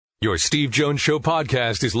Your Steve Jones Show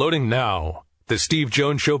podcast is loading now. The Steve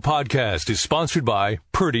Jones Show podcast is sponsored by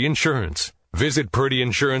Purdy Insurance. Visit Purdy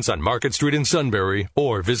Insurance on Market Street in Sunbury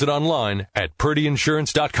or visit online at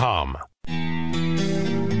purdyinsurance.com.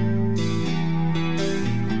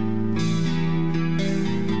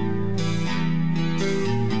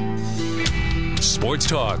 Sports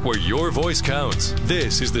talk where your voice counts.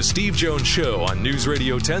 This is the Steve Jones Show on News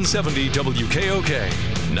Radio 1070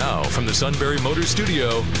 WKOK. Now from the Sunbury Motors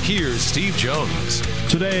Studio, here's Steve Jones.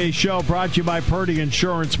 Today's show brought to you by Purdy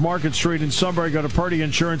Insurance, Market Street in Sunbury. Go to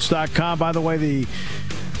purdyinsurance.com. By the way, the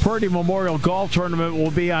Purdy Memorial Golf Tournament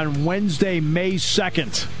will be on Wednesday, May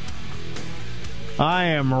 2nd. I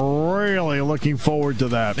am really looking forward to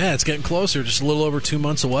that. Yeah, it's getting closer. Just a little over 2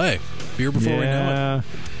 months away. Beer before we know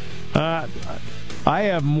it. I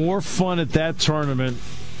have more fun at that tournament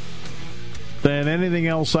than anything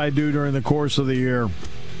else I do during the course of the year.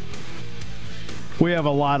 We have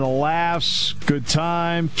a lot of laughs, good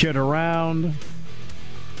time, kid around,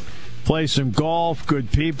 play some golf,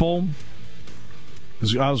 good people.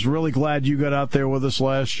 I was really glad you got out there with us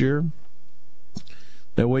last year.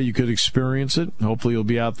 That way you could experience it. Hopefully you'll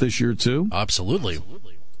be out this year too. Absolutely.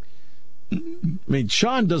 I mean,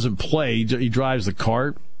 Sean doesn't play. He drives the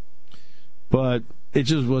cart. But it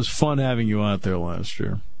just was fun having you out there last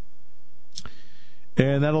year.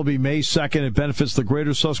 And that'll be May 2nd. It benefits the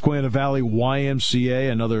Greater Susquehanna Valley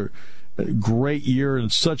YMCA, another great year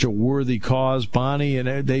and such a worthy cause. Bonnie,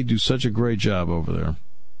 and they do such a great job over there.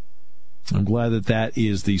 I'm glad that that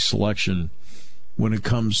is the selection when it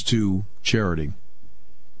comes to charity.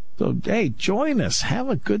 So, hey, join us. Have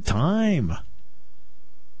a good time.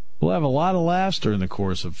 We'll have a lot of laughs during the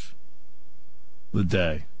course of the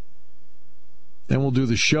day. Then we'll do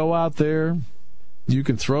the show out there. You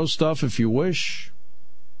can throw stuff if you wish.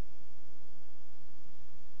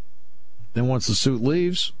 Then once the suit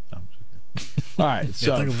leaves. All right.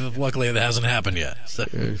 So luckily, that hasn't happened yet. So.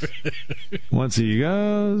 Once he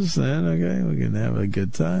goes, then, okay, we can have a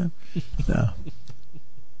good time. No.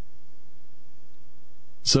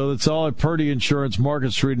 So that's all at Purdy Insurance,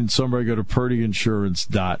 Market Street in Sunbury. Go to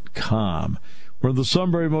purdyinsurance.com. We're in the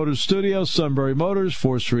Sunbury Motors Studio, Sunbury Motors,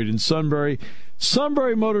 4th Street in Sunbury.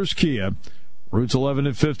 Sunbury Motors Kia, routes 11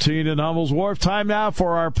 and 15 in Hummel's Wharf. Time now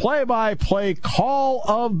for our play-by-play call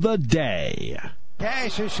of the day.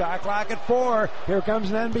 Cash is shot clock at 4. Here comes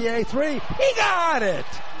an NBA 3. He got it!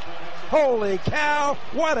 Holy cow,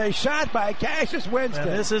 what a shot by Cassius Winston.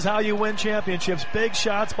 And this is how you win championships. Big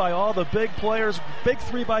shots by all the big players. Big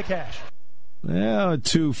 3 by Cash. Yeah,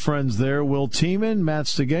 two friends there, Will Tiemann, Matt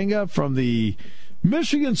Stagenga from the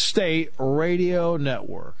Michigan State Radio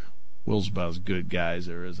Network. Will's about as good guy as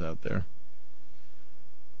there is out there.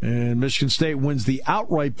 And Michigan State wins the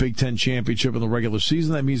outright Big Ten championship in the regular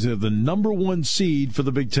season. That means they're the number 1 seed for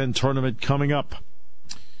the Big Ten tournament coming up.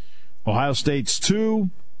 Ohio State's 2,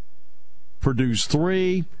 Purdue's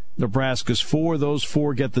 3, Nebraska's 4. Those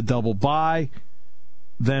 4 get the double bye.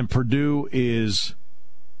 Then Purdue is...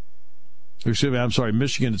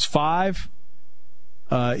 Michigan is 5.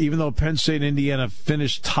 Even though Penn State and Indiana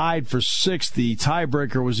finished tied for 6th, the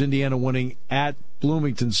tiebreaker was Indiana winning at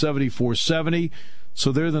Bloomington 74-70.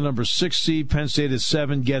 So they're the number 6 seed. Penn State is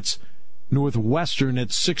 7, gets Northwestern at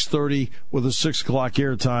 6:30 with a 6 o'clock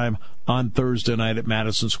airtime on Thursday night at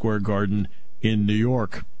Madison Square Garden in New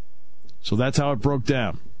York. So that's how it broke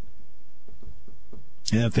down.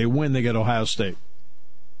 And if they win, they get Ohio State,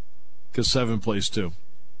 because 7 plays 2.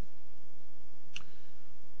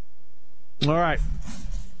 All right.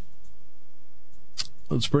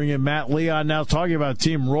 Let's bring in Matt Leon now, talking about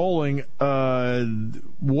team rolling.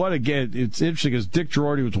 It's interesting because Dick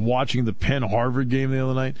Girardi was watching the Penn-Harvard game the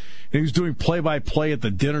other night, and he was doing play-by-play at the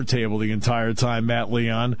dinner table the entire time, Matt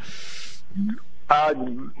Leon.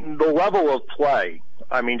 The level of play,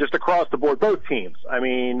 I mean, just across the board, both teams. I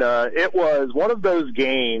mean, it was one of those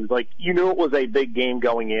games, like, you knew it was a big game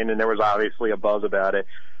going in, and there was obviously a buzz about it.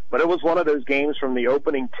 But it was one of those games from the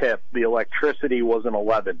opening tip. The electricity was an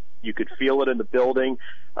 11. You could feel it in the building.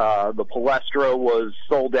 The Palestra was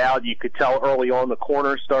sold out. You could tell early on the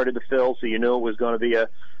corner started to fill, so you knew it was going to be a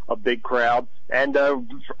big crowd. And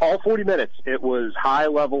all 40 minutes, it was high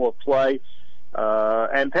level of play.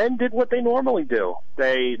 And Penn did what they normally do.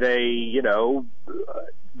 The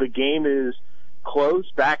game is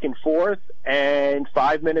close, back and forth, and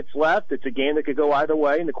 5 minutes left. It's a game that could go either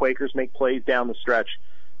way, and the Quakers make plays down the stretch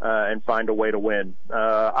and find a way to win.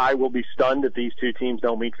 I will be stunned if these two teams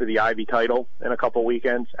don't meet for the Ivy title in a couple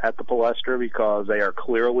weekends at the Palestra, because they are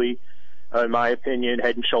clearly, in my opinion,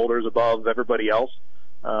 head and shoulders above everybody else.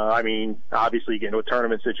 I mean, obviously, you get into a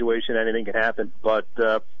tournament situation, anything can happen. But,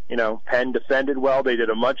 Penn defended well. They did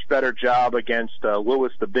a much better job against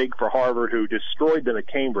Lewis the Big for Harvard, who destroyed them at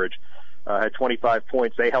Cambridge, had 25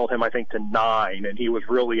 points. They held him, I think, to 9, and he was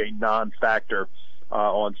really a non-factor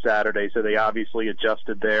on Saturday. So they obviously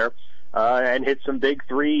adjusted there and hit some big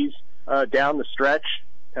threes down the stretch,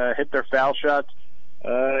 hit their foul shots.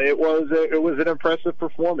 It was an impressive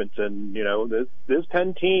performance. And, this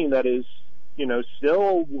Penn team that is,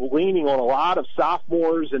 still leaning on a lot of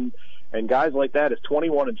sophomores and guys like that is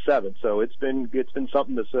 21-7. So it's been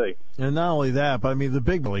something to see. And not only that, but I mean, the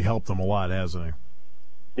big really helped them a lot, hasn't he?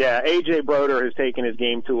 Yeah, A.J. Broder has taken his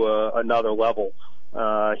game to another level.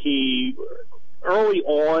 He early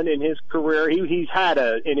on in his career, he's had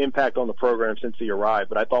an impact on the program since he arrived.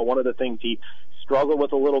 But I thought one of the things he struggled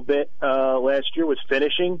with a little bit last year was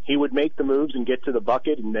finishing. He would make the moves and get to the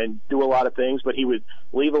bucket and then do a lot of things, but he would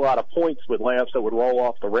leave a lot of points with layups that would roll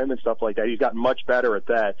off the rim and stuff like that. He's gotten much better at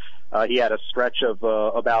that. He had a stretch of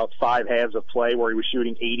about 5 halves of play where he was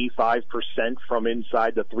shooting 85% from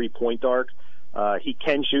inside the three-point arc. He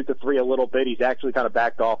can shoot the three a little bit. He's actually kind of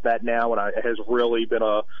backed off that now, and it has really been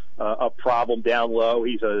a problem down low.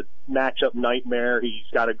 He's a matchup nightmare. He's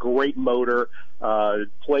got a great motor,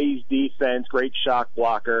 plays defense, great shot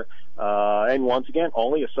blocker, and once again,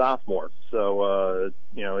 only a sophomore. So,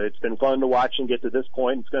 it's been fun to watch him get to this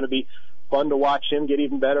point. It's going to be fun to watch him get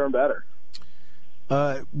even better and better.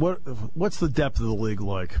 What's the depth of the league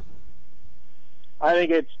like? I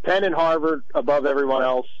think it's Penn and Harvard above everyone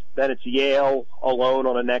else. Then it's Yale alone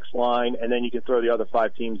on the next line, and then you can throw the other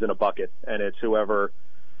 5 teams in a bucket, and it's whoever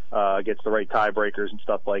gets the right tiebreakers and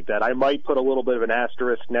stuff like that. I might put a little bit of an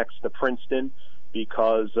asterisk next to Princeton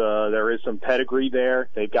because there is some pedigree there.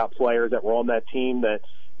 They've got players that were on that team that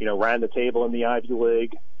ran the table in the Ivy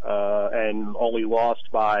League and only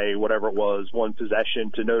lost by whatever it was, 1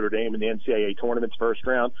 possession to Notre Dame in the NCAA tournament's first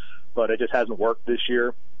round, but it just hasn't worked this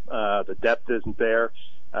year. The depth isn't there.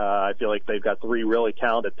 I feel like they've got 3 really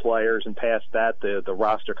talented players, and past that, the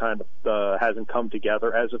roster kind of hasn't come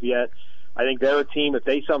together as of yet. I think they're a team, if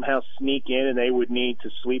they somehow sneak in and they would need to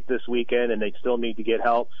sweep this weekend and they still need to get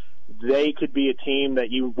help, they could be a team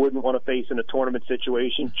that you wouldn't want to face in a tournament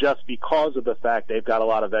situation just because of the fact they've got a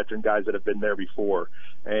lot of veteran guys that have been there before.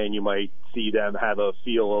 And you might see them have a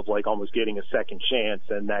feel of like almost getting a second chance,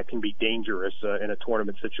 and that can be dangerous in a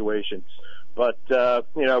tournament situation. But,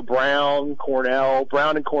 Brown and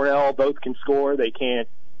Cornell both can score. They can't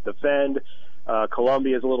defend.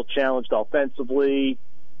 Columbia is a little challenged offensively.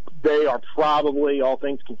 They are probably, all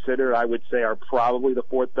things considered, I would say are probably the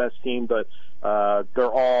 4th best team, but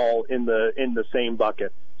they're all in the same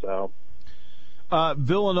bucket. So,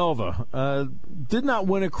 Villanova did not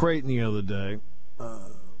win at Creighton the other day,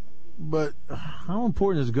 but how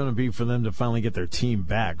important is it going to be for them to finally get their team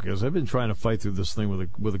back? Because they've been trying to fight through this thing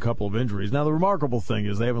with a couple of injuries. Now, the remarkable thing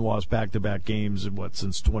is they haven't lost back-to-back games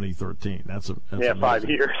since 2013. That's 5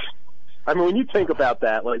 years. I mean, when you think about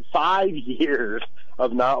that, like 5 years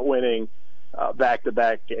of not winning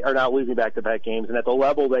back-to-back or not losing back-to-back games, and at the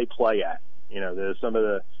level they play at, some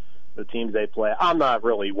of the teams they play. I'm not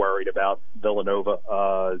really worried about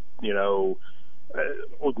Villanova.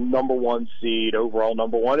 Number 1 seed, overall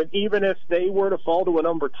number 1, and even if they were to fall to a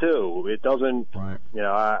number 2, it doesn't. Right.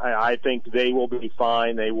 I think they will be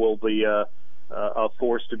fine. They will be a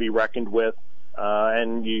force to be reckoned with.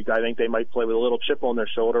 And I think they might play with a little chip on their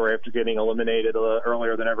shoulder after getting eliminated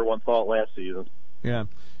earlier than everyone thought last season. Yeah,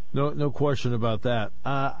 no question about that.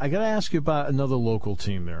 I got to ask you about another local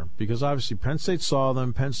team there, because obviously Penn State saw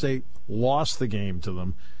them. Penn State lost the game to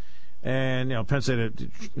them. And, Penn State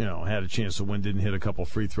had a chance to win, didn't hit a couple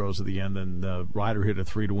free throws at the end, and Rider hit a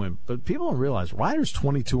 3 to win. But people don't realize Rider's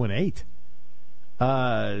 22-8.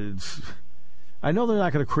 I know they're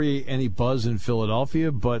not going to create any buzz in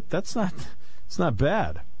Philadelphia, but it's not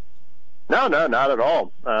bad. No, not at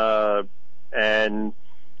all. And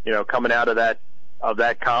coming out of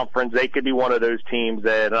that conference, they could be one of those teams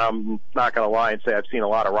that I'm not going to lie and say I've seen a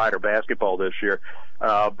lot of Rider basketball this year.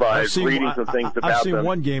 But reading some things about them. I've seen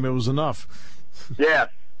one game, it was enough. Yeah.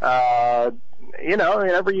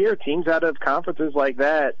 Every year teams out of conferences like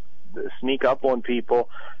that sneak up on people,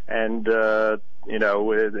 and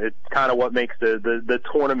it's kind of what makes the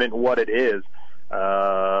tournament what it is.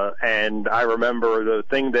 And I remember the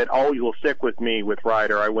thing that always will stick with me with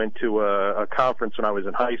Rider. I went to a conference when I was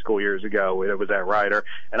in high school years ago. It was at Rider,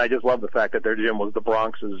 and I just love the fact that their gym was the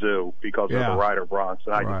Bronx Zoo because of the Rider Bronx,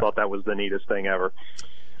 and I just thought that was the neatest thing ever.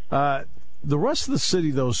 The rest of the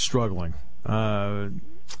city, though, is struggling.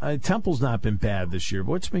 Temple's not been bad this year,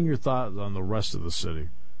 but what's been your thoughts on the rest of the city?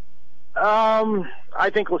 I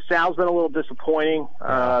think LaSalle's been a little disappointing.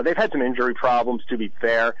 They've had some injury problems, to be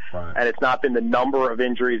fair, and it's not been the number of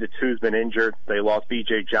injuries, it's who's been injured. They lost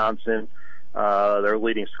B.J. Johnson, their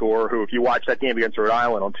leading scorer, who, if you watch that game against Rhode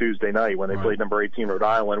Island on Tuesday night when they played number 18 Rhode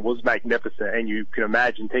Island, was magnificent, and you can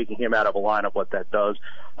imagine taking him out of a lineup, what that does.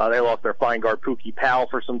 They lost their fine guard Pookie Powell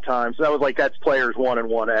for some time, so that was that's players 1 and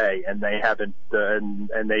 1A, and they haven't,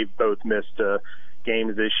 and they've both missed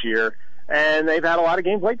games this year. And they've had a lot of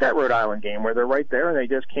games like that Rhode Island game where they're right there and they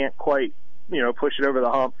just can't quite, push it over the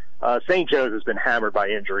hump. St. Joe's has been hammered by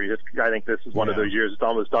injuries. I think this is one of those years it's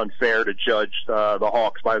almost unfair to judge the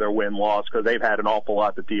Hawks by their win-loss because they've had an awful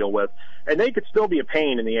lot to deal with. And they could still be a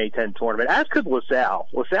pain in the A-10 tournament, as could LaSalle.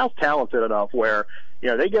 LaSalle's talented enough where,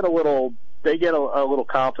 they get a little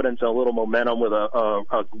confidence and a little momentum with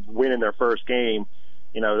a win in their first game.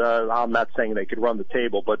 I'm not saying they could run the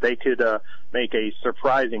table, but they could make a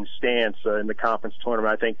surprising stance in the conference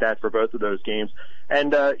tournament. I think that for both of those games.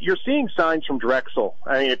 And you're seeing signs from Drexel.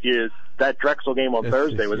 I mean, that Drexel game on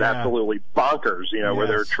Thursday was absolutely bonkers, where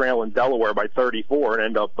they're trailing Delaware by 34 and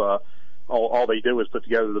end up all they do is put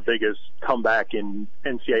together the biggest comeback in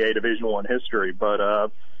NCAA Division I history.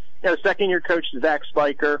 But, second-year coach Zach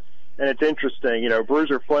Spiker. And it's interesting,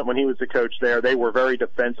 Bruiser Flint, when he was the coach there, they were very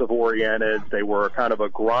defensive-oriented. They were kind of a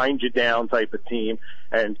grind-you-down type of team.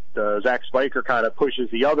 And Zach Spiker kind of pushes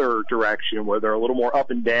the other direction where they're a little more up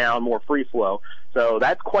and down, more free-flow. So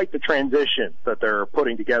that's quite the transition that they're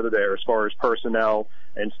putting together there as far as personnel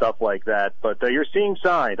and stuff like that. But you're seeing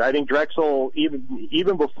signs. I think Drexel,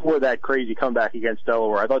 even before that crazy comeback against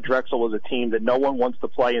Delaware, I thought Drexel was a team that no one wants to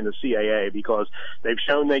play in the CAA because they've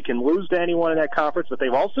shown they can lose to anyone in that conference, but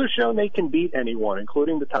they've also shown they can beat anyone,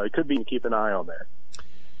 including the top. It could be, keep an eye on there.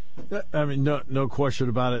 I mean, no question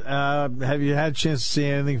about it. Have you had a chance to see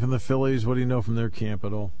anything from the Phillies? What do you know from their camp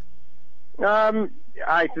at all? The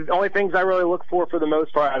only things I really look for the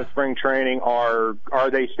most part out of spring training are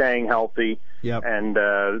they staying healthy? Yep.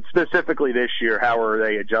 And specifically this year, how are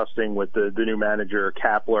they adjusting with the new manager,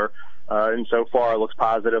 Kapler? And so far, it looks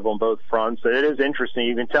positive on both fronts. It is interesting.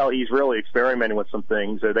 You can tell he's really experimenting with some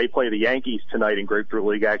things. They play the Yankees tonight in Grapefruit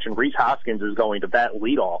League action. Rhys Hoskins is going to bat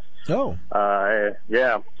leadoff. Oh.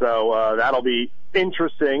 So that'll be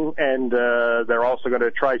interesting. And they're also going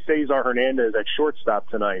to try Cesar Hernandez at shortstop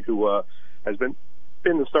tonight, who has been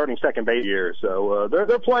the starting second base here. So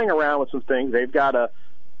they're playing around with some things. They've got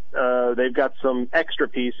some extra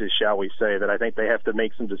pieces, shall we say, that I think they have to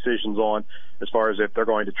make some decisions on as far as if they're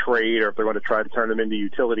going to trade or if they're going to try to turn them into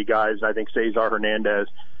utility guys. I think Cesar Hernandez,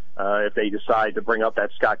 if they decide to bring up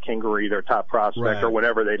that Scott Kingery, their top prospect, or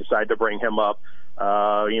whatever they decide to bring him up.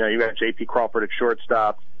 You got J.P. Crawford at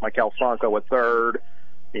shortstop, Michael Franco at third.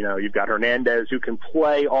 You've got Hernandez who can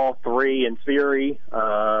play all three in theory.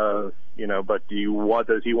 But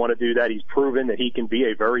does he want to do that? He's proven that he can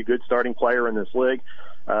be a very good starting player in this league.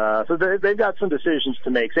 So they've got some decisions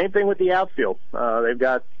to make. Same thing with the outfield. They've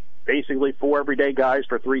got basically 4 everyday guys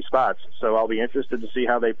for 3 spots. So I'll be interested to see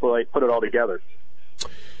how they put it all together.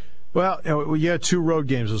 Well, you had 2 road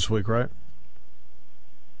games this week, right?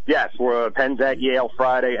 Yes, we're Penn's at Yale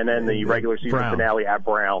Friday, and then the regular season finale at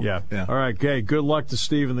Brown. Yeah. All right, okay. Good luck to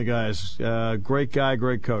Steve and the guys. Great guy,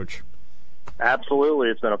 great coach. Absolutely.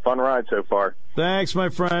 It's been a fun ride so far. Thanks, my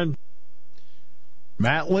friend.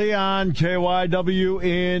 Matt Leon, KYW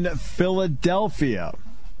in Philadelphia.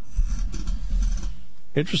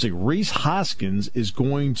 Interesting. Rhys Hoskins is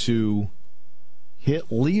going to hit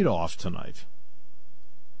leadoff tonight.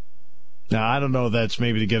 Now, I don't know if that's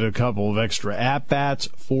maybe to get a couple of extra at-bats,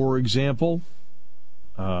 for example.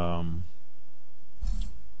 Or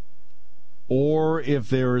if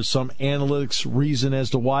there is some analytics reason as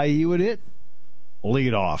to why he would hit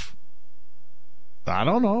leadoff. I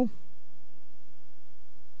don't know.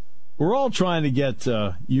 We're all trying to get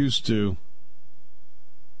used to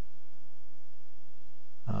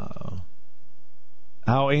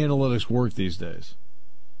how analytics work these days.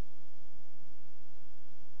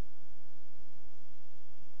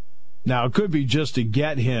 Now, it could be just to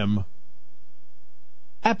get him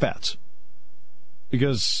at-bats.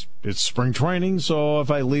 Because it's spring training, so if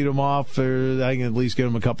I lead him off, I can at least get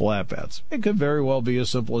him a couple at-bats. It could very well be as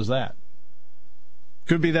simple as that.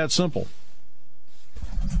 Could be that simple.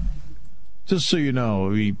 Just so you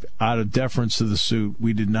know, out of deference to the suit,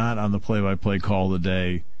 we did not, on the play-by-play call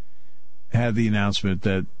today, have the announcement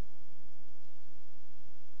that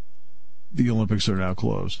the Olympics are now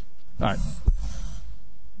closed. All right.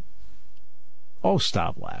 Oh,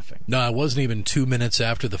 stop laughing. No, it wasn't even 2 minutes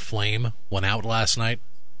after the Flame went out last night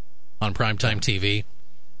on primetime TV.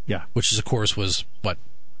 Yeah. Which, of course, was,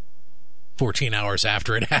 14 hours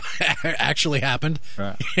after it actually happened.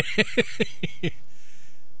 Right.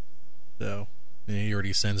 So he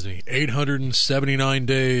already sends me 879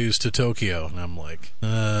 days to Tokyo, and I'm like,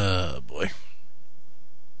 boy.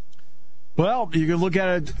 Well, you can look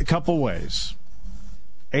at it a couple ways.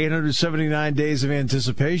 879 days of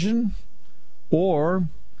anticipation or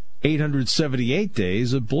 878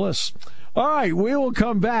 days of bliss. All right, we will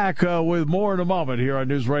come back with more in a moment here on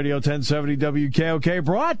News Radio 1070 WKOK,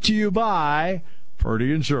 brought to you by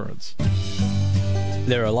Purdy Insurance.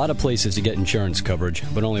 There are a lot of places to get insurance coverage,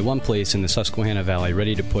 but only one place in the Susquehanna Valley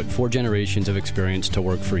ready to put 4 generations of experience to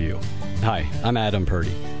work for you. Hi, I'm Adam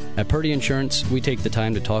Purdy. At Purdy Insurance, we take the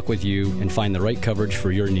time to talk with you and find the right coverage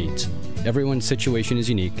for your needs. Everyone's situation is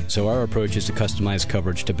unique, so our approach is to customize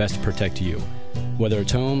coverage to best protect you. Whether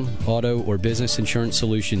it's home, auto, or business insurance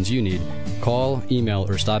solutions you need, call, email,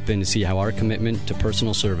 or stop in to see how our commitment to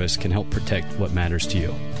personal service can help protect what matters to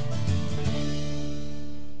you.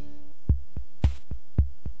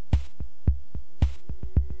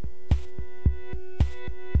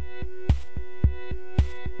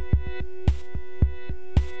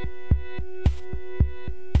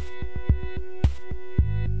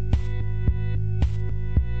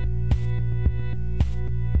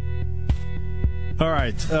 All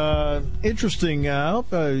right. Interesting. I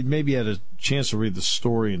hope maybe you had a chance to read the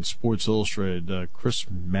story in Sports Illustrated. Chris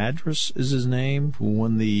Madras is his name, who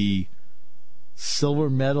won the silver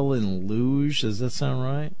medal in luge. Does that sound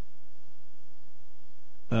right?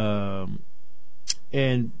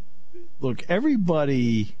 And look,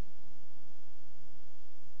 everybody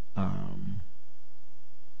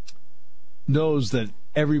knows that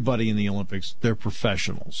everybody in the Olympics, they're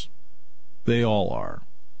professionals. They all are.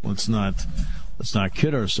 Let's not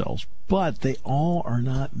kid ourselves. But they all are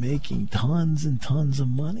not making tons and tons of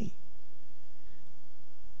money.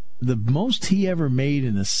 The most he ever made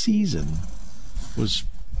in a season was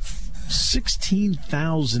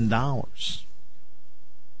 $16,000.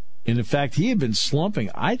 And in fact, he had been slumping.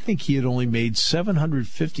 I think he had only made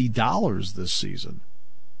 $750 this season.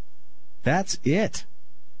 That's it.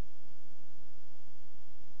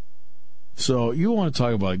 So you want to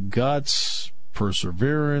talk about guts,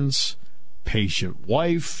 perseverance, patient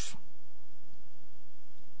wife,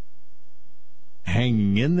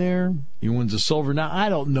 hanging in there. He wins a silver. Now, I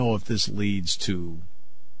don't know if this leads to,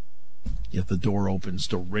 if the door opens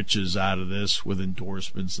to riches out of this with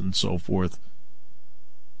endorsements and so forth.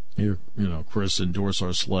 Here, Chris, endorse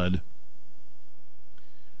our sled.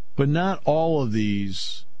 But not all of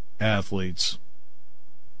these athletes,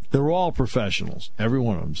 they're all professionals, every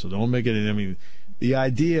one of them. So don't make it, the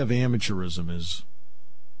idea of amateurism is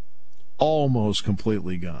almost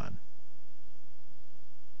completely gone.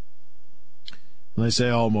 And I say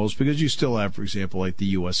almost because you still have, for example, like the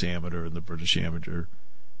U.S. Amateur and the British Amateur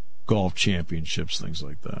Golf Championships, things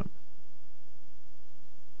like that.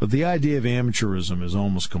 But the idea of amateurism is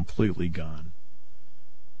almost completely gone.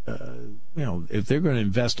 If they're going to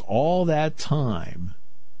invest all that time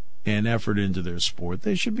and effort into their sport,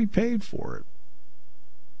 they should be paid for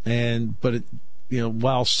it. But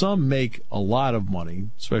while some make a lot of money,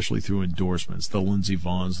 especially through endorsements, the Lindsey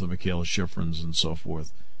Vonns, the Michaela Schifrins, and so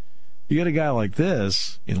forth, you get a guy like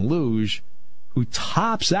this in luge who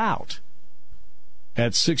tops out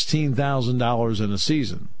at $16,000 in a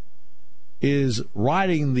season, is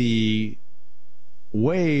riding the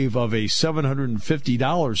wave of a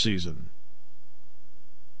 $750 season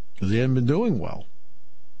because he hadn't been doing well.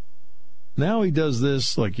 Now he does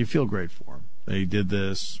this, you feel great for him. He did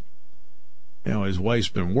this. His wife's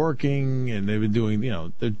been working, and they've been doing,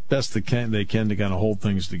 the best they can to kind of hold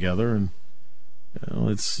things together. And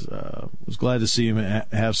was glad to see him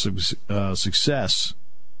have some success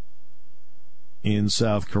in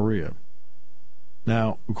South Korea.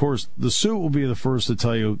 Now, of course, the suit will be the first to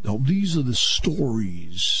tell you, these are the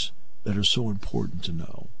stories that are so important to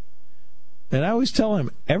know. And I always tell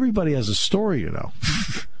him, everybody has a story,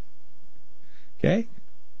 Okay?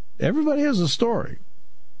 Everybody has a story.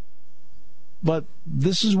 But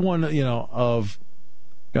this is one, you've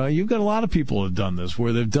got a lot of people who have done this,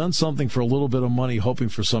 where they've done something for a little bit of money, hoping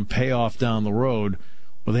for some payoff down the road,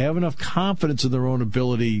 where they have enough confidence in their own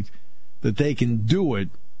ability that they can do it.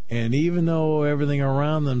 And even though everything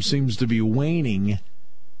around them seems to be waning,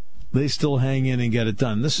 they still hang in and get it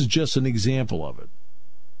done. This is just an example of it.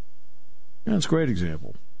 And it's a great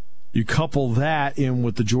example. You couple that in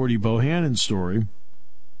with the Jordy Bohannon story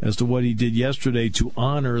as to what he did yesterday to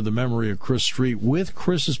honor the memory of Chris Street with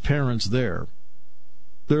Chris's parents there.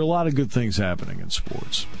 There are a lot of good things happening in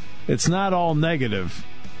sports. It's not all negative.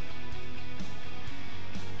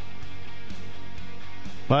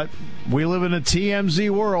 But we live in a TMZ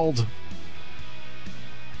world.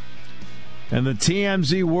 And the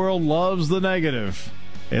TMZ world loves the negative.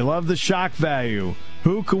 They love the shock value.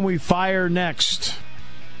 Who can we fire next?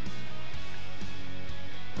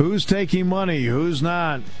 Who's taking money? Who's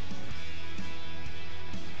not?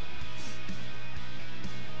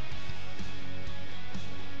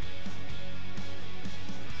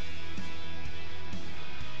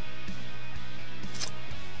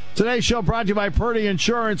 Today's show brought to you by Purdy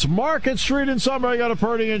Insurance. Market Street in Sunbury. Go to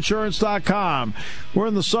PurdyInsurance.com. We're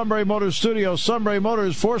in the Sunbury Motors studio. Sunbury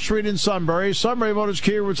Motors, 4th Street in Sunbury. Sunbury Motors,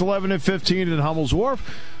 Kia routes 11 and 15 in Hummel's Wharf.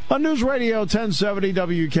 On News Radio 1070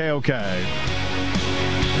 WKOK.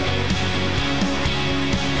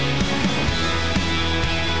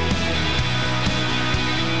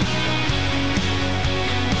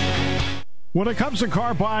 When it comes to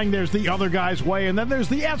car buying, there's the other guy's way, and then there's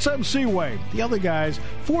the SMC way. The other guys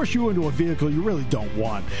force you into a vehicle you really don't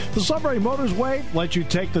want. The Sunbury Motors way lets you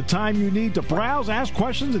take the time you need to browse, ask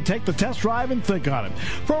questions, and take the test drive and think on it.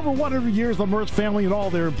 For over 100 years, the Mertz family and all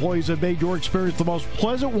their employees have made your experience the most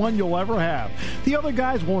pleasant one you'll ever have. The other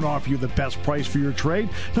guys won't offer you the best price for your trade,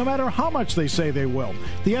 no matter how much they say they will.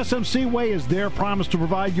 The SMC way is their promise to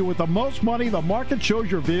provide you with the most money the market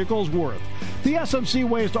shows your vehicle is worth. The SMC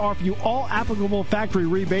way is to offer you all applicable factory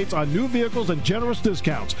rebates on new vehicles and generous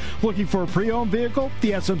discounts. Looking for a pre-owned vehicle?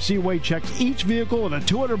 The SMC way checks each vehicle in a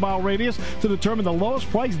 200-mile radius to determine the lowest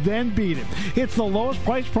price, then beat it. It's the lowest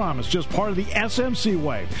price promise, just part of the SMC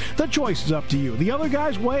way. The choice is up to you. The other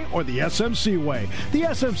guy's way or the SMC way. The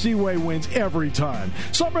SMC way wins every time.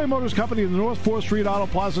 Sunbury Motors Company in the North 4th Street Auto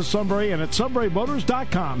Plaza, Sunbury, and at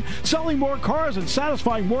sunburymotors.com. Selling more cars and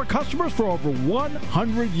satisfying more customers for over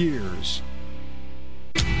 100 years.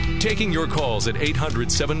 Taking your calls at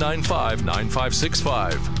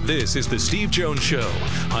 800-795-9565. This is the Steve Jones Show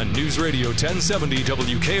on News Radio 1070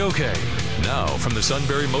 WKOK. Now from the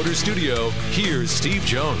Sunbury Motors Studio, here's Steve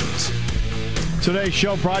Jones. Today's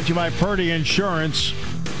show brought to you by Purdy Insurance.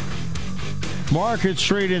 Market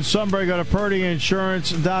Street in Sunbury. Go to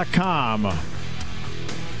PurdyInsurance.com.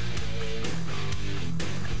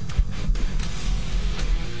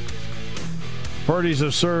 Purdy's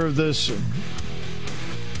have served this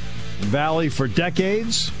valley for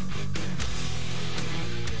decades.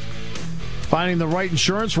 Finding the right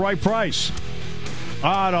insurance, right price.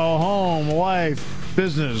 Auto, home, life,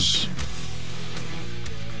 business.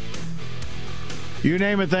 You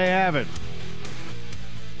name it, they have it.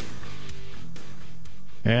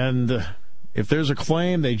 And if there's a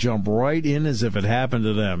claim, they jump right in as if it happened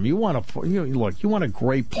to them. You want a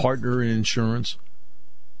great partner in insurance?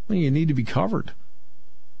 Well, you need to be covered.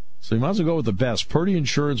 So you might as well go with the best. Purdy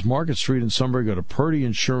Insurance, Market Street in Sunbury. Go to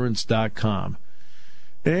PurdyInsurance.com.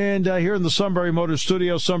 And here in the Sunbury Motors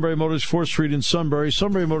studio, Sunbury Motors, 4th Street in Sunbury.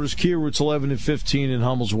 Sunbury Motors, Kia routes 11 and 15 in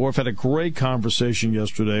Hummel's Wharf. Had a great conversation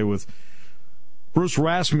yesterday with Bruce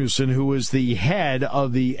Rasmussen, who is the head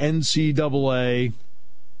of the NCAA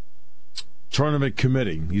Tournament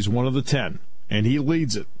Committee. He's one of the 10, and he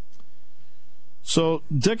leads it. So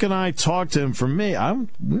Dick and I talked to him we may have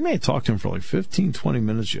talked to him for like 15, 20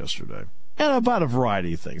 minutes yesterday. And about a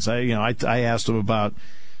variety of things. I asked him about,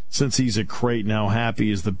 since he's at Creighton, how happy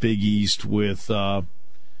is the Big East with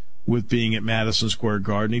being at Madison Square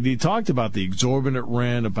Garden. He talked about the exorbitant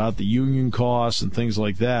rent, about the union costs and things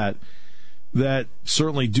like that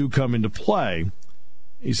certainly do come into play.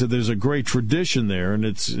 He said there's a great tradition there, and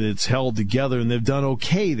it's held together, and they've done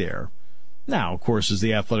okay there. Now, of course, as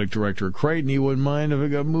the athletic director of Creighton, he wouldn't mind if it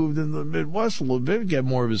got moved into the Midwest a little bit, get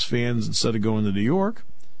more of his fans instead of going to New York.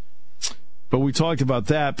 But we talked about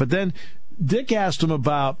that. But then Dick asked him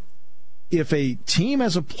about if a team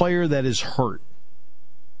has a player that is hurt,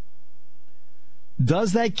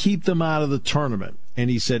 does that keep them out of the tournament? And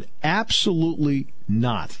he said, absolutely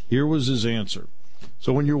not. Here was his answer.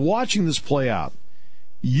 So when you're watching this play out,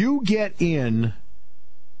 you get in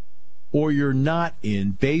or you're not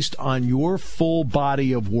in based on your full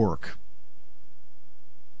body of work.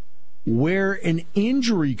 Where an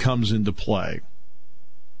injury comes into play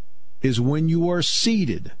is when you are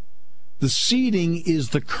seeded. The seeding is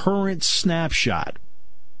the current snapshot.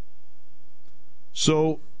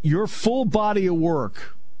 So your full body of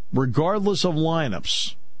work, regardless of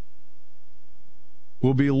lineups,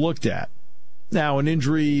 will be looked at. Now, an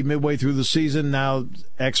injury midway through the season, now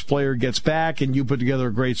X player gets back and you put together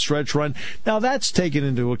a great stretch run. Now, that's taken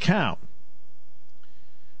into account.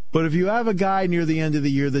 But if you have a guy near the end of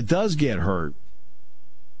the year that does get hurt,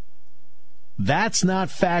 that's not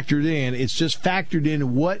factored in. It's just factored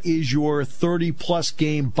in what is your 30-plus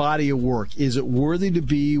game body of work. Is it worthy to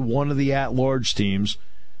be one of the at-large teams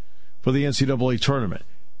for the NCAA tournament?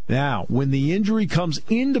 Now, when the injury comes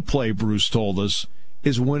into play, Bruce told us,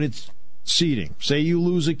 is when it's seeding. Say you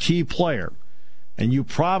lose a key player, and you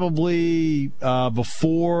probably,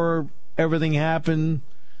 before everything happened,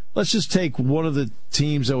 let's just take one of the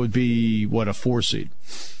teams that would be, a 4 seed.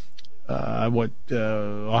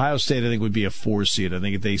 Ohio State, I think, would be a 4 seed. I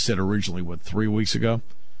think they said originally, 3 weeks ago?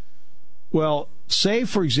 Well, say,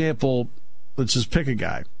 for example, let's just pick a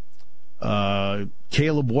guy.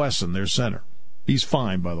 Caleb Wesson, their center. He's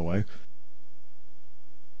fine, by the way.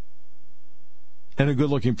 And a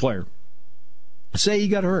good-looking player. Say he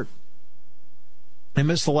got hurt and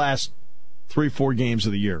missed the last 3-4 games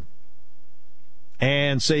of the year.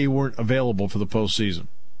 And say you weren't available for the postseason.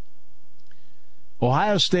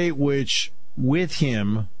 Ohio State, which with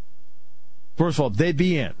him, first of all, they'd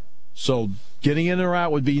be in. So getting in or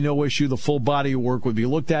out would be no issue. The full body of work would be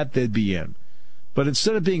looked at. They'd be in. But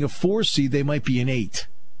instead of being a 4 seed, they might be an 8.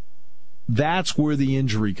 That's where the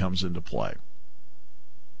injury comes into play.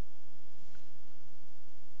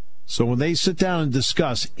 So when they sit down and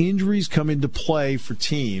discuss, injuries come into play for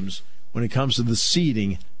teams when it comes to the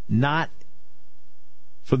seeding, not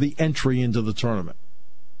for the entry into the tournament.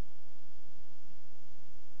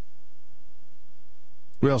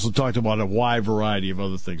 We also talked about a wide variety of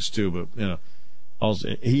other things too, but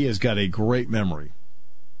also, he has got a great memory.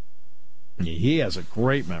 He has a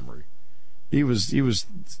great memory. He was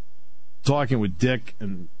talking with Dick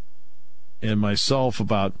and myself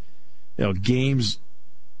about games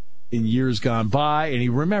in years gone by, and he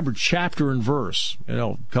remembered chapter and verse.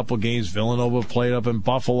 A couple of games Villanova played up in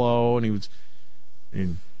Buffalo, and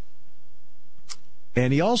and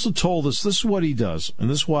he also told us this is what he does, and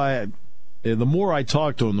this is why the more I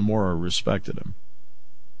talked to him, the more I respected him.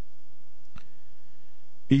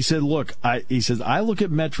 He said, "Look, I look at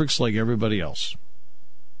metrics like everybody else."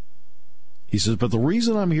 He says, "But the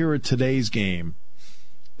reason I'm here at today's game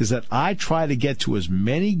is that I try to get to as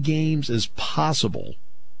many games as possible,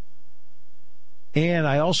 and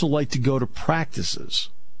I also like to go to practices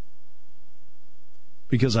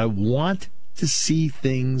because I want to see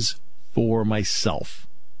things for myself."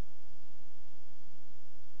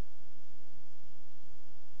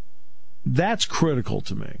 That's critical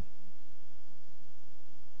to me.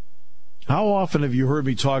 How often have you heard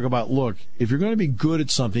me talk about, look, if you're going to be good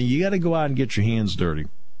at something, you got to go out and get your hands dirty.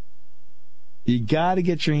 You got to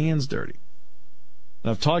get your hands dirty.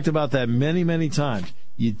 And I've talked about that many, many times.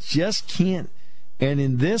 You just can't. And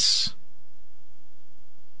in this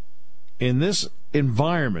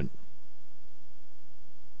environment,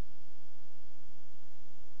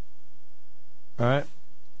 all right,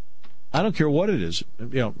 I don't care what it is.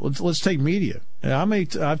 Let's take media.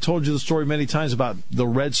 I've told you the story many times about the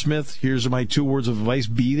Red Smith. Here's my 2 words of advice.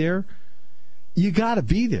 Be there. You got to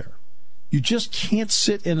be there. You just can't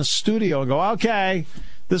sit in a studio and go, okay,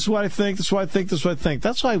 this is what I think, this is what I think, this is what I think.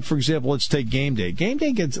 That's why, for example, let's take game day. Game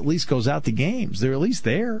day at least goes out to games. They're at least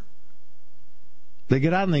there. They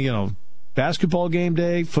get out and basketball game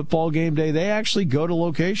day, football game day, they actually go to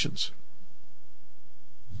locations.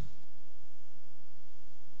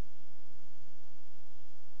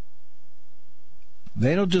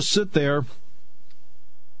 They don't just sit there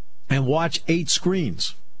and watch 8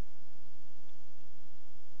 screens.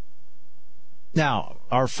 Now,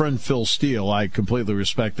 our friend Phil Steele, I completely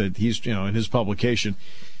respect that he's, in his publication,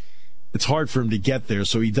 it's hard for him to get there,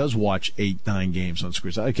 so he does watch 8, 9 games on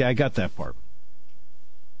screens. Okay, I got that part.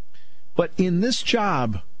 But in this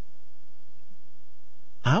job,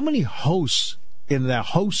 how many hosts in that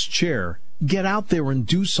host chair get out there and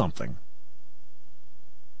do something?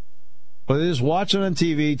 But they just watch it on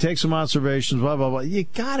TV, take some observations, blah, blah, blah. You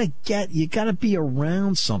gotta be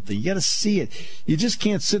around something. You gotta see it. You just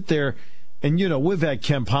can't sit there. And, we've had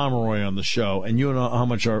Ken Pomeroy on the show, and you know how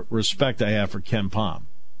much respect I have for Ken Pom.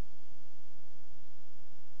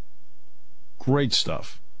 Great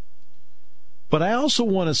stuff. But I also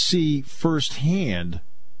want to see firsthand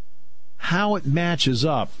how it matches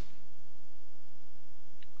up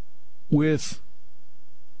with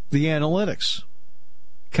the analytics.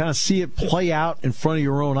 Kind of see it play out in front of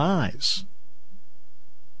your own eyes.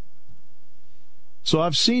 So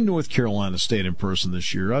I've seen North Carolina State in person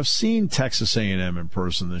this year. I've seen Texas A&M in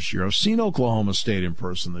person this year. I've seen Oklahoma State in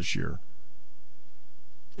person this year.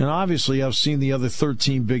 And obviously I've seen the other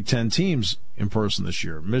 13 Big Ten teams in person this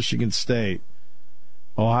year. Michigan State,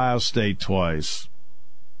 Ohio State twice,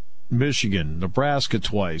 Michigan, Nebraska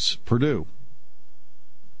twice, Purdue.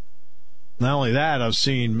 Not only that, I've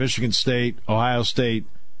seen Michigan State, Ohio State,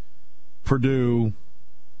 Purdue,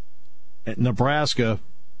 Nebraska,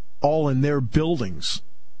 all in their buildings.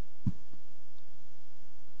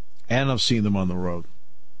 And I've seen them on the road.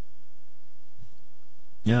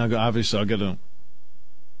 Yeah, obviously I'll get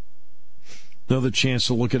Another chance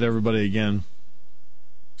to look at everybody again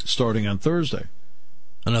starting on Thursday.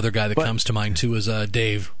 Another guy that comes to mind, too, is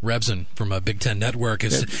Dave Rebson from Big Ten Network.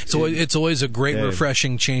 It's always a great,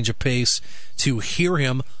 refreshing change of pace to hear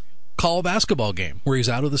him call a basketball game where he's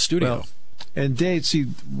out of the studio. Well, and Dave, see,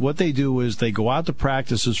 what they do is they go out to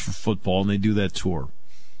practices for football, and they do that tour.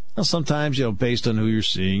 Now, sometimes, based on who you're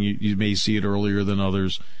seeing, you may see it earlier than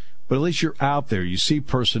others, but at least you're out there. You see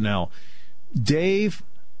personnel. Dave,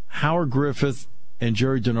 Howard Griffith, and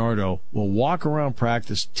Jerry DiNardo will walk around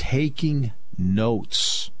practice taking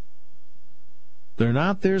notes. They're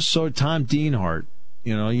not there so Tom Dienhart,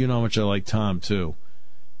 you know how much I like Tom too,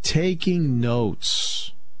 taking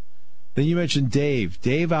notes. Then you mentioned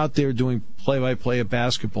Dave out there doing play-by-play at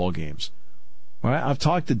basketball games. All right, I've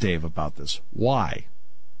talked to Dave about this. Why?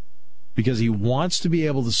 Because he wants to be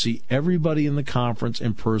able to see everybody in the conference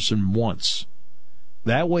in person once.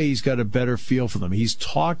 That way he's got a better feel for them. He's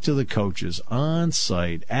talked to the coaches on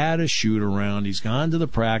site at a shoot-around. He's gone to the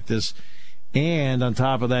practice. And on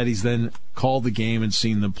top of that, he's then called the game and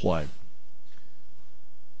seen them play.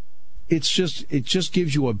 It just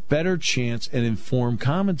gives you a better chance at informed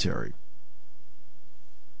commentary.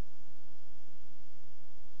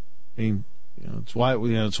 I mean, it's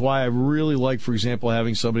why I really like, for example,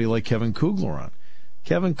 having somebody like Kevin Kugler on.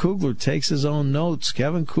 Kevin Kugler takes his own notes.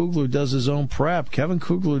 Kevin Kugler does his own prep. Kevin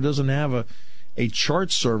Kugler doesn't have a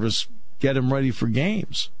chart service get him ready for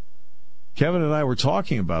games. Kevin and I were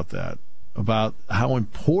talking about that, about how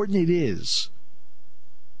important it is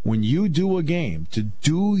when you do a game to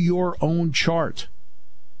do your own chart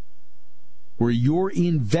where you're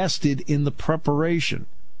invested in the preparation.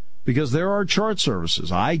 Because there are chart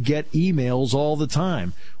services. I get emails all the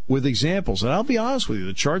time with examples. And I'll be honest with you,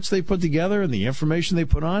 the charts they put together and the information they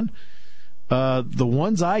put on, the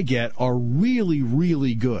ones I get are really,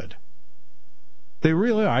 really good. They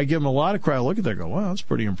really are. I give them a lot of credit. I look at that and go, wow, that's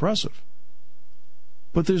pretty impressive.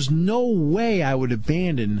 But there's no way I would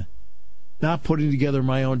abandon not putting together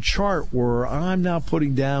my own chart where I'm now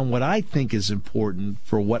putting down what I think is important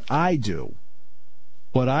for what I do,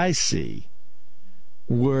 what I see,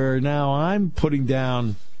 where now I'm putting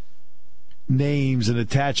down names and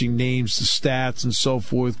attaching names to stats and so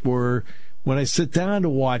forth, where when I sit down to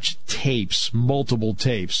watch tapes, multiple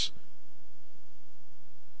tapes,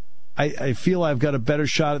 I feel I've got a better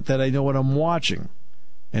shot at that. I know what I'm watching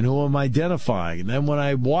and who I'm identifying. And then when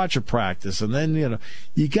I watch a practice, and then,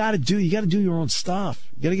 you got to do your own stuff.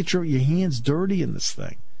 You got to get your hands dirty in this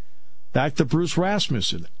thing. Back to Bruce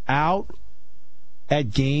Rasmussen, out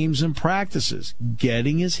at games and practices,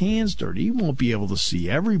 getting his hands dirty. He won't be able to see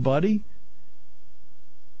everybody,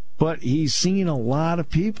 but he's seen a lot of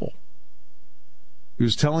people. He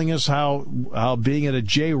was telling us how being at a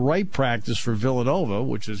Jay Wright practice for Villanova,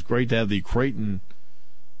 which is great to have the Creighton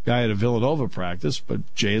guy at a Villanova practice,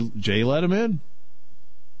 but Jay let him in.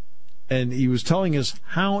 And he was telling us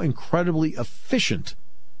how incredibly efficient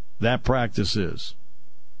that practice is.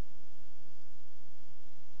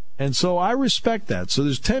 And so I respect that. So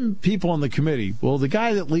there's 10 people on the committee. Well, the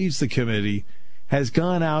guy that leads the committee has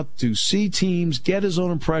gone out to see teams, get his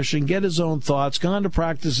own impression, get his own thoughts, gone to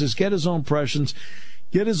practices, get his own impressions,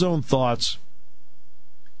 get his own thoughts.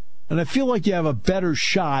 And I feel like you have a better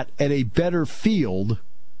shot at a better field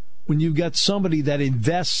when you've got somebody that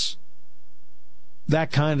invests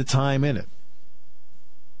that kind of time in it.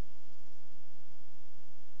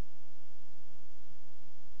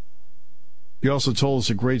 He also told us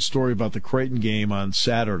a great story about the Creighton game on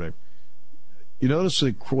Saturday. You notice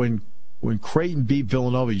that when Creighton beat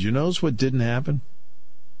Villanova, did you notice what didn't happen?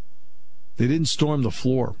 They didn't storm the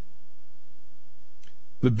floor.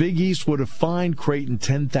 The Big East would have fined Creighton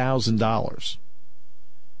 $10,000.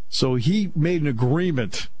 So he made an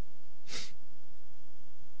agreement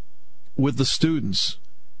with the students.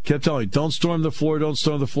 Kept telling them, don't storm the floor, don't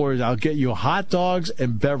storm the floor. I'll get you hot dogs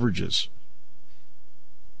and beverages.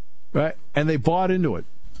 Right? And they bought into it.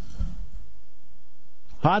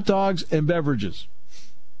 Hot dogs and beverages.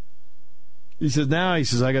 He says,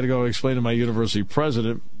 I got to go explain to my university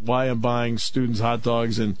president why I'm buying students hot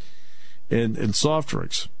dogs and soft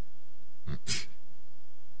drinks.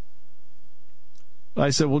 I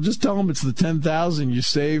said, well, just tell them it's the $10,000 you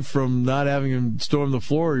save from not having them storm the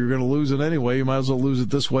floor. You're going to lose it anyway. You might as well lose it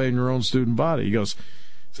this way in your own student body. He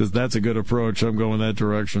says, that's a good approach. I'm going that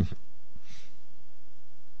direction.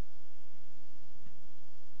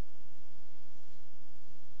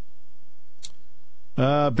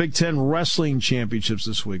 Big Ten wrestling championships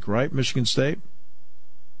this week, right? Michigan State?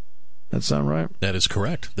 That sound right? That is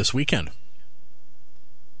correct. This weekend.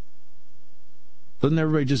 Doesn't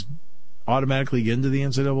everybody just automatically get into the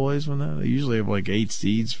NCAAs when that? They usually have like 8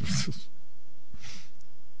 seeds.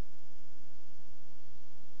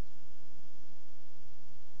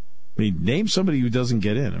 I mean, name somebody who doesn't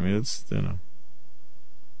get in. I mean, it's, you know.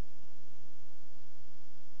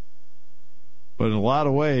 But in a lot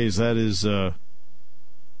of ways, that is a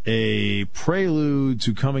prelude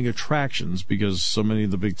to coming attractions because so many of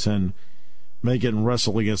the Big Ten make it and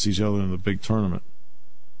wrestle against each other in the big tournament.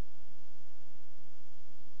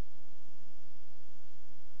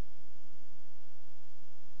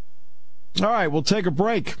 All right, we'll take a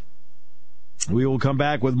break. We will come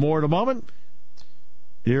back with more in a moment.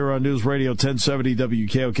 Here on News Radio 1070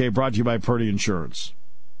 WKOK, brought to you by Purdy Insurance.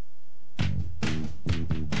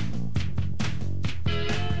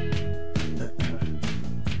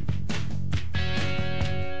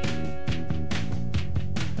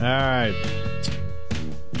 All right.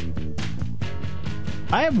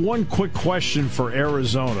 I have one quick question for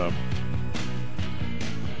Arizona.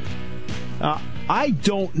 I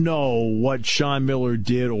don't know what Sean Miller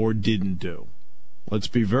did or didn't do. Let's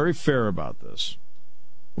be very fair about this.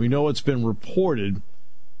 We know it's been reported.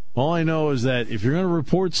 All I know is that if you're going to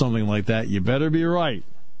report something like that, you better be right.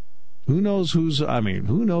 Who knows who's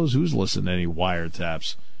listening to any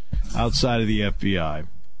wiretaps outside of the FBI?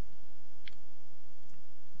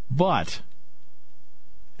 But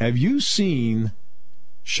have you seen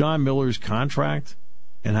Sean Miller's contract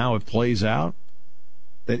and how it plays out?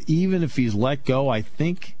 That even if he's let go, I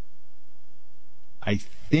think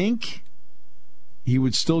he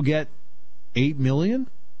would still get $8 million.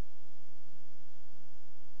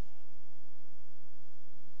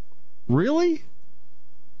 Really?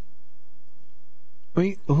 I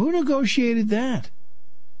mean, who negotiated that?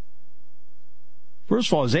 First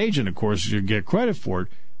of all, his agent, of course, should get credit for it.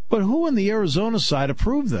 But who on the Arizona side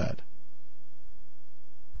approved that?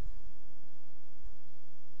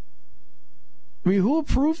 I mean, who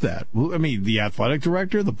approved that? I mean, the athletic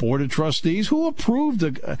director, the board of trustees. Who approves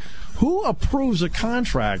a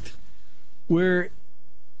contract where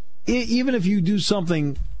even if you do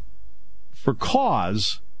something for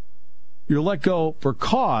cause, you're let go for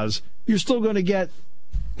cause, you're still going to get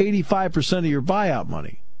 85% of your buyout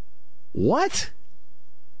money? What?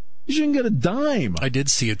 You shouldn't get a dime. I did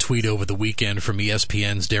see a tweet over the weekend from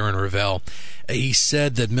ESPN's Darren Ravel. He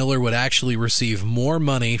said that Miller would actually receive more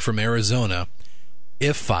money from Arizona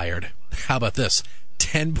if fired. How about this?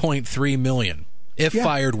 $10.3 million if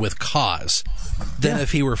fired with cause, than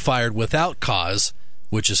if he were fired without cause,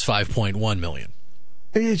 which is $5.1 million.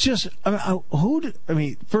 It's just,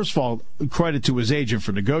 first of all, credit to his agent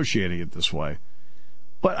for negotiating it this way.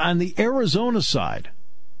 But on the Arizona side,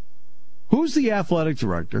 who's the athletic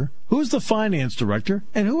director? Who's the finance director?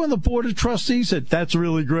 And who on the board of trustees said, that's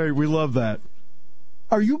really great, we love that?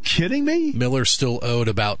 Are you kidding me? Miller still owed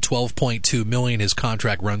about $12.2 million. His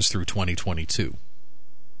contract runs through 2022.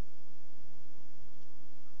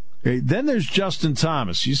 Okay, then there's Justin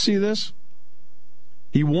Thomas. You see this?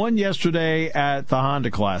 He won yesterday at the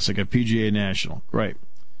Honda Classic at PGA National. Great.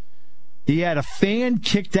 He had a fan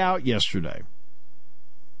kicked out yesterday.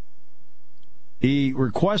 He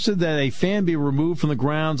requested that a fan be removed from the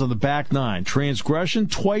grounds on the back nine. Transgression,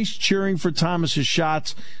 twice cheering for Thomas's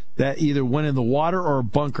shots that either went in the water or a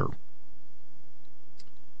bunker.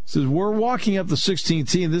 Says, we're walking up the 16th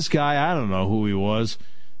tee, and this guy, I don't know who he was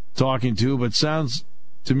talking to, but sounds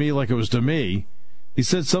to me like it was to me. He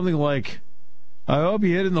said something like, I hope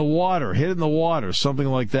you hit in the water, something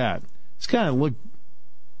like that. This guy looked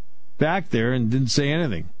back there and didn't say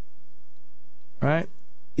anything. Right?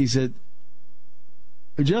 He said,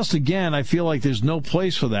 just again, I feel like there's no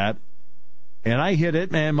place for that. And I hit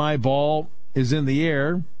it, and my ball is in the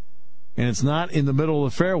air, and it's not in the middle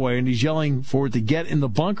of the fairway, and he's yelling for it to get in the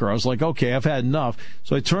bunker. I was like, okay, I've had enough.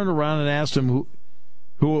 So I turned around and asked him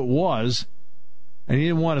who it was, and he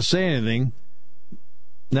didn't want to say anything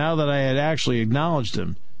now that I had actually acknowledged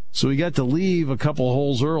him. So he got to leave a couple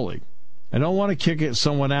holes early. I don't want to kick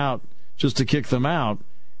someone out just to kick them out.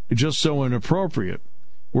 It's just so inappropriate.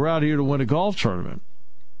 We're out here to win a golf tournament.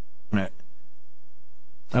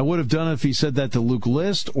 I would have done it if he said that to Luke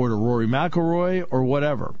List or to Rory McIlroy or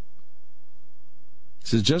whatever. He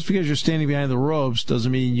says, just because you're standing behind the ropes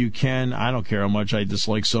doesn't mean you can. I don't care how much I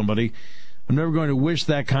dislike somebody. I'm never going to wish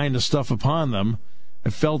that kind of stuff upon them. I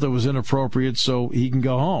felt it was inappropriate, so he can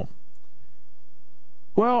go home.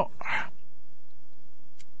 Well,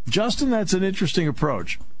 Justin, that's an interesting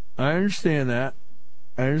approach. I understand that.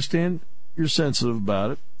 I understand you're sensitive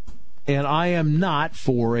about it. And I am not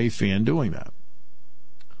for a fan doing that.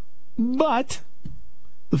 But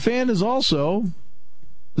the fan is also,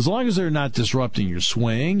 as long as they're not disrupting your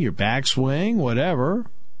swing, your backswing, whatever,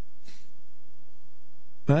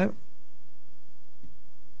 right?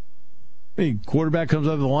 The quarterback comes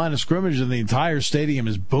up to the line of scrimmage and the entire stadium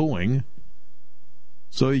is booing.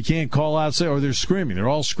 So he can't call out, or they're screaming. They're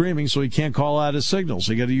all screaming, so he can't call out his signals.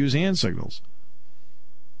 So you got to use hand signals.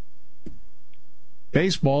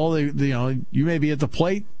 Baseball, you may be at the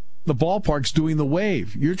plate. The ballpark's doing the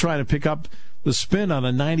wave. You're trying to pick up the spin on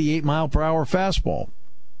a 98-mile-per-hour fastball.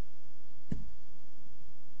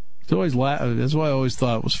 That's why I always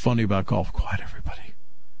thought it was funny about golf. Quiet, everybody.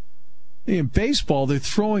 In baseball, they're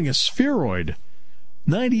throwing a spheroid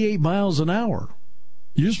 98 miles an hour.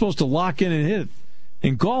 You're supposed to lock in and hit it.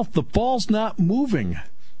 In golf, the ball's not moving.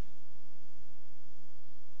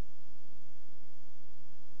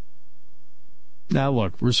 Now,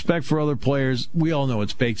 look, respect for other players. We all know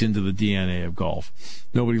it's baked into the DNA of golf.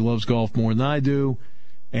 Nobody loves golf more than I do,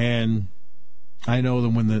 and I know that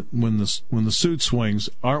when the suit swings,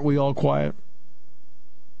 aren't we all quiet?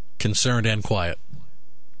 Concerned and quiet.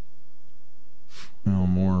 Well,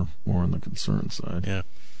 more on the concerned side. Yeah.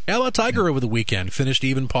 How about Tiger over the weekend? Finished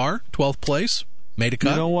even par, 12th place, made a cut.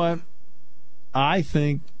 You know what? I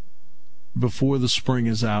think before the spring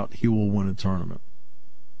is out, he will win a tournament.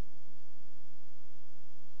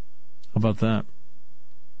 How about that?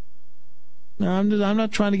 Now, I'm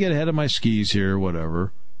not trying to get ahead of my skis here or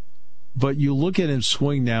whatever, but you look at him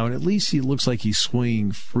swing now, and at least he looks like he's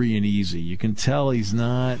swinging free and easy. You can tell he's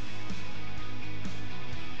not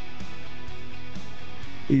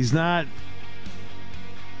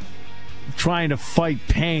trying to fight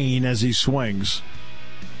pain as he swings.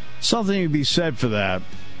 Something to be said for that.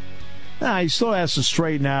 Now, he still has to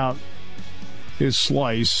straighten out his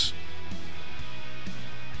slice.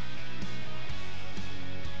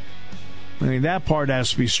 I mean, that part has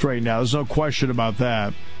to be straightened out. There's no question about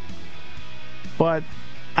that. But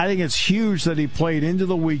I think it's huge that he played into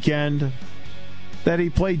the weekend, that he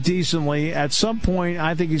played decently. At some point,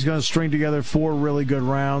 I think he's going to string together 4 really good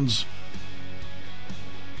rounds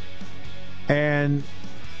and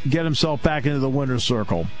get himself back into the winner's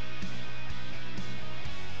circle.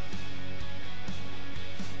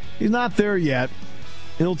 He's not there yet.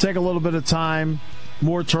 It'll take a little bit of time.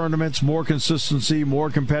 More tournaments, more consistency, more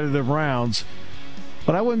competitive rounds.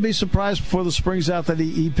 But I wouldn't be surprised before the spring's out that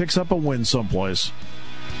he picks up a win someplace.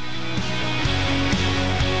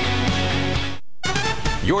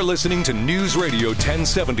 You're listening to News Radio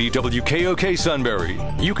 1070 WKOK Sunbury.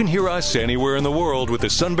 You can hear us anywhere in the world with the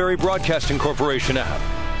Sunbury Broadcasting Corporation app.